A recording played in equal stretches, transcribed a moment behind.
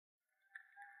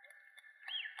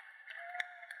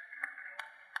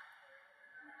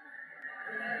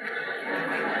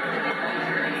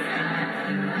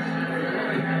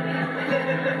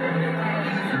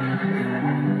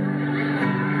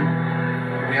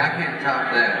I can't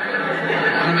top that.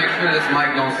 I'm gonna make sure this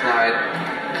mic don't slide.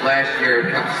 Last year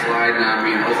it kept sliding on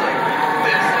me and it was like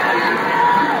this.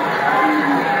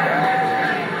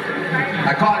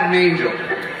 I caught an angel.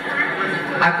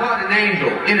 I caught an angel,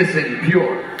 innocent and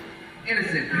pure.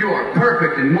 Innocent, pure,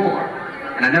 perfect and more.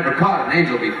 And I never caught an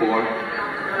angel before.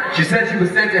 She said she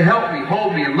was sent to help me,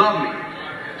 hold me, and love me.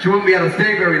 She wouldn't be able to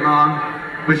stay very long,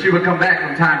 but she would come back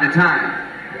from time to time.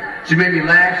 She made me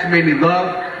laugh, she made me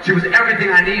love. She was everything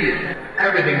I needed.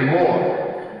 Everything and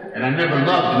more. And I never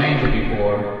loved an angel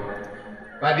before.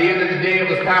 By the end of the day, it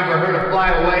was time for her to fly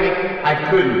away. I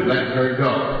couldn't let her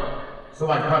go. So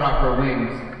I cut off her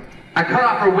wings. I cut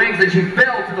off her wings and she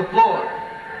fell to the floor.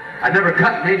 I never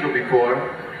cut an angel before.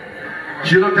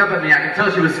 She looked up at me. I could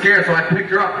tell she was scared, so I picked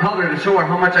her up, held her to show her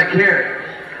how much I cared.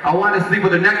 I wanted to sleep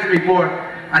with her next to me before.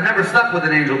 I never slept with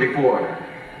an angel before.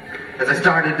 As I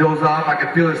started to doze off, I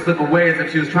could feel her slip away as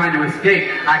if she was trying to escape.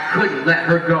 I couldn't let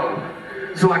her go.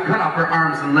 So I cut off her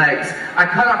arms and legs. I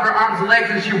cut off her arms and legs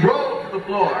and she rolled to the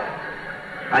floor.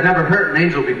 I never hurt an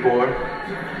angel before.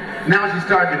 Now she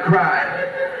started to cry.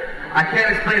 I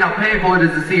can't explain how painful it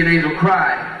is to see an angel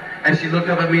cry. As she looked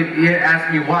up at me and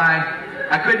asked me why,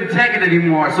 I couldn't take it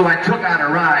anymore, so I took out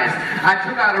her eyes. I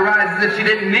took out her eyes as if she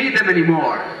didn't need them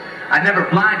anymore. I never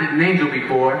blinded an angel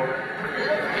before.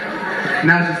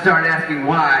 Now she started asking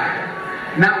why.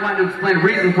 Not wanting to explain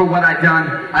reasons for what I'd done,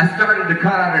 I started to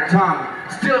cut out her tongue.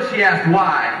 Still she asked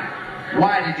why.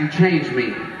 Why did you change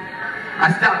me?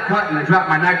 I stopped cutting and dropped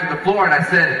my knife to the floor and I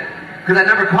said, because I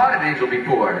never caught an angel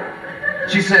before.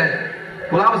 She said,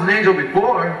 well, I was an angel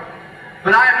before,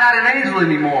 but I am not an angel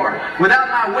anymore. Without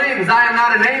my wings, I am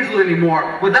not an angel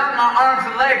anymore. Without my arms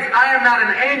and legs, I am not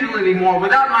an angel anymore.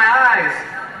 Without my eyes,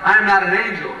 I am not an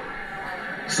angel.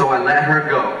 So I let her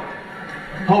go,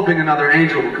 hoping another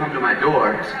angel would come to my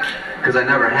door, because I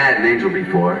never had an angel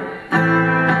before.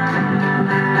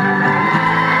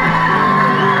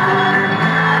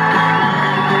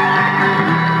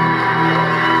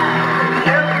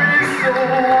 Every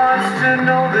soul wants to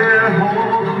know their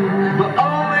home, but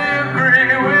only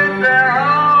agree with their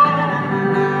own.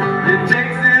 It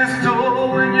takes its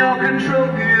toll when your control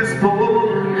is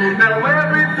full. Now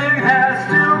everything has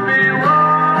to be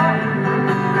wrong.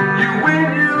 You win,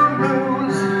 you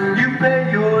lose, you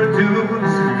pay your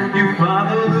dues, you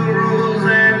follow the rules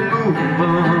and move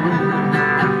on.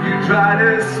 You try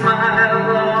to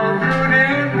smile all through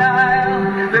denial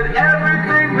that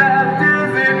everything left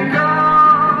isn't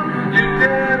gone. You're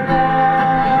dead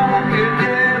wrong, you're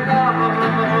dead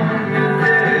wrong, you're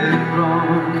dead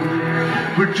wrong.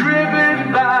 We're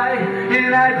driven by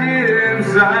an idea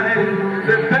inside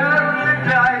that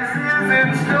paradise is in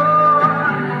store,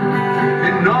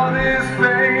 and all this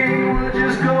pain will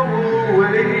just go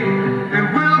away, and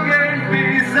we'll gain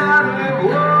peace out of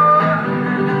war.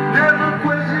 Never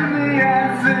question the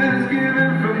answers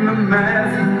given from the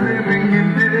masses living in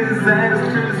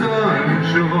disasters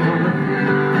unsure.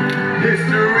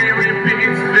 History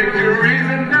repeats, victories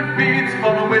and defeats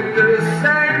follow with the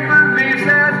same beliefs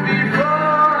as before.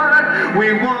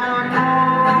 We want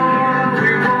more,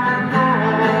 we want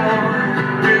more.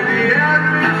 We're the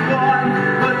average one,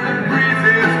 but the breeze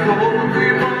is cold. We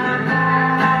want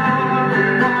more, we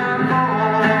want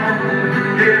more.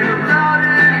 In a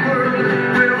crowded world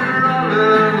where we're all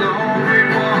alone, we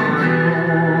want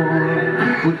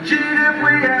more. We'll cheat if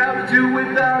we have to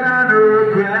without honor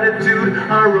or gratitude.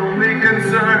 Our only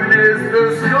concern is the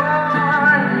score.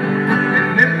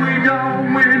 And if we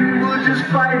don't win, we'll just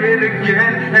fight it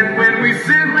again. And when we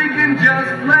sin, we can just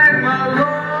blame our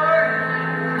Lord.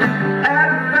 At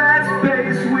a fast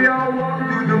pace, we all walk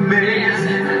through the maze,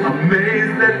 a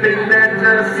maze that they let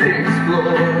us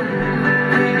explore.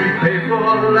 We pay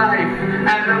for life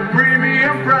at a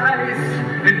premium price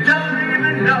and don't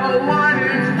even know what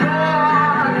it's for.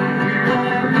 We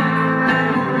want more,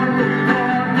 we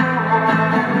want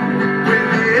more. We're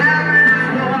the average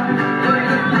one, but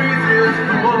the breeze is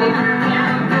cold. We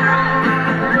want more,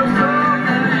 so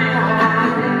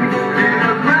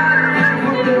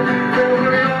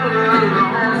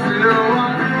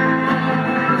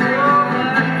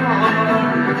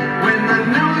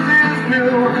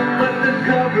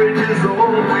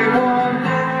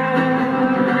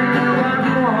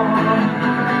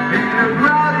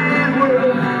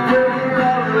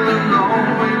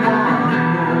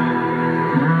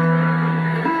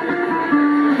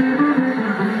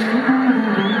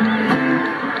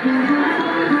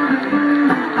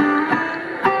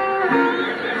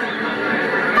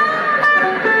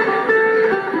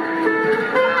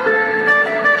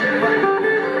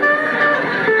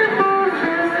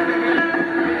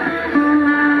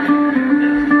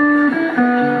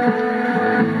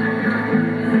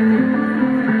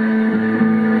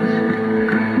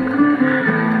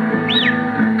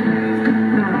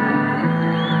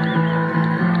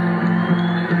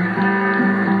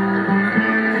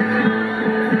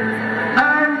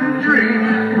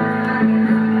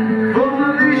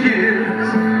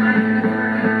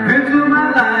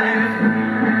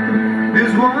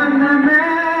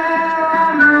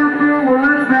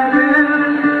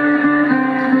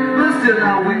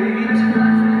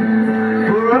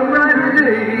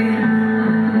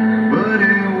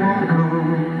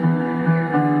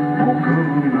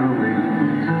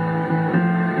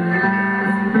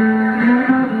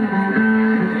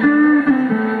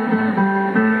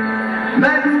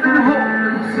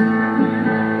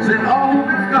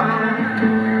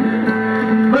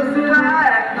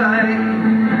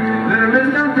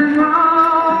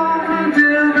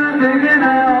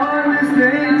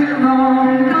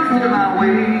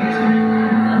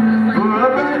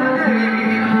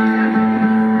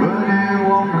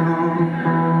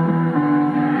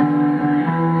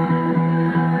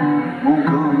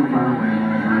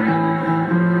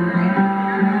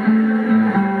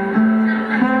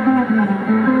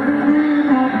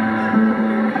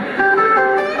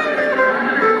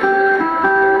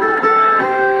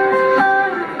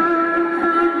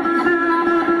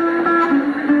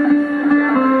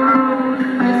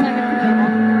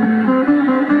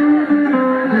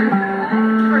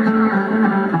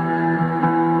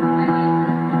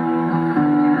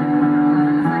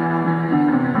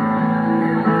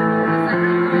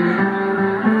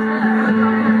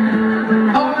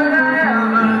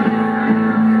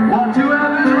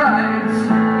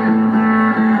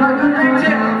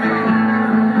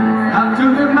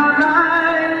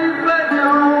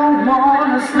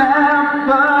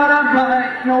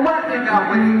think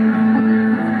I'll wait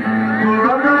for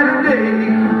a brighter day,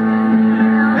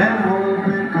 and home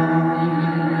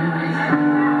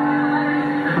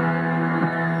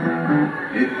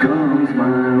it comes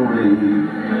my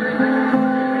way.